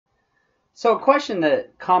So a question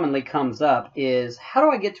that commonly comes up is, how do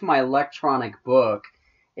I get to my electronic book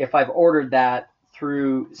if I've ordered that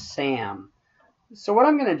through SAM? So what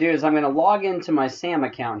I'm going to do is I'm going to log into my SAM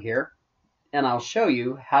account here, and I'll show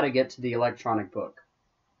you how to get to the electronic book.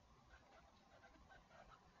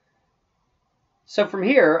 So from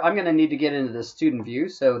here, I'm going to need to get into the student view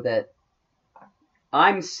so that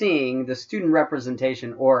I'm seeing the student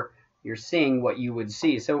representation, or you're seeing what you would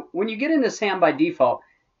see. So when you get into SAM by default,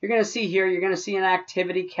 you're going to see here, you're going to see an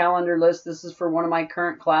activity calendar list. This is for one of my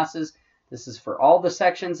current classes. This is for all the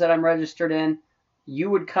sections that I'm registered in. You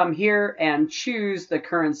would come here and choose the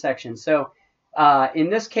current section. So in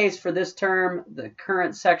this case, for this term, the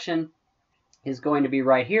current section is going to be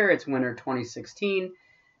right here. It's winter 2016.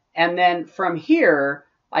 And then from here,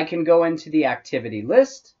 I can go into the activity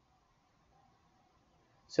list.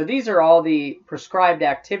 So these are all the prescribed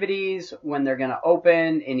activities, when they're going to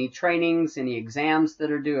open, any trainings, any exams that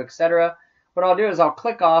are due, etc. What I'll do is I'll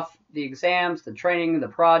click off the exams, the training, the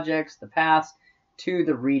projects, the paths to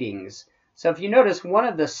the readings. So if you notice, one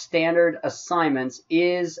of the standard assignments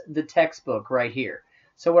is the textbook right here.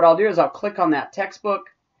 So what I'll do is I'll click on that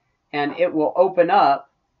textbook, and it will open up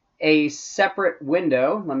a separate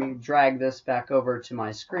window. Let me drag this back over to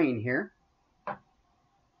my screen here.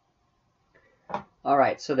 All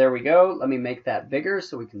right, so there we go. Let me make that bigger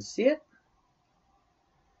so we can see it.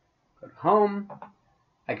 Go to Home.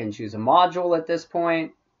 I can choose a module at this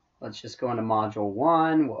point. Let's just go into Module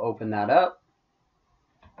 1. We'll open that up.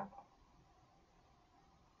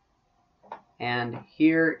 And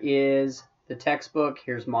here is the textbook.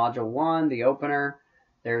 Here's Module 1, the opener.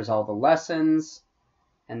 There's all the lessons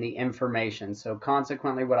and the information. So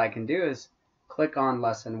consequently, what I can do is click on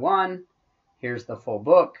Lesson 1. Here's the full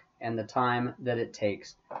book and the time that it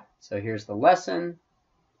takes. So here's the lesson,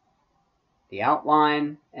 the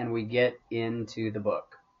outline, and we get into the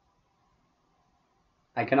book.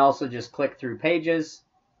 I can also just click through pages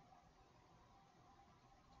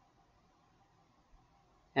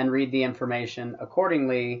and read the information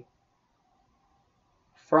accordingly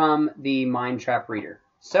from the Mindtrap reader.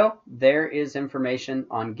 So there is information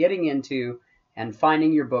on getting into and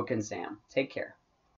finding your book in SAM. Take care.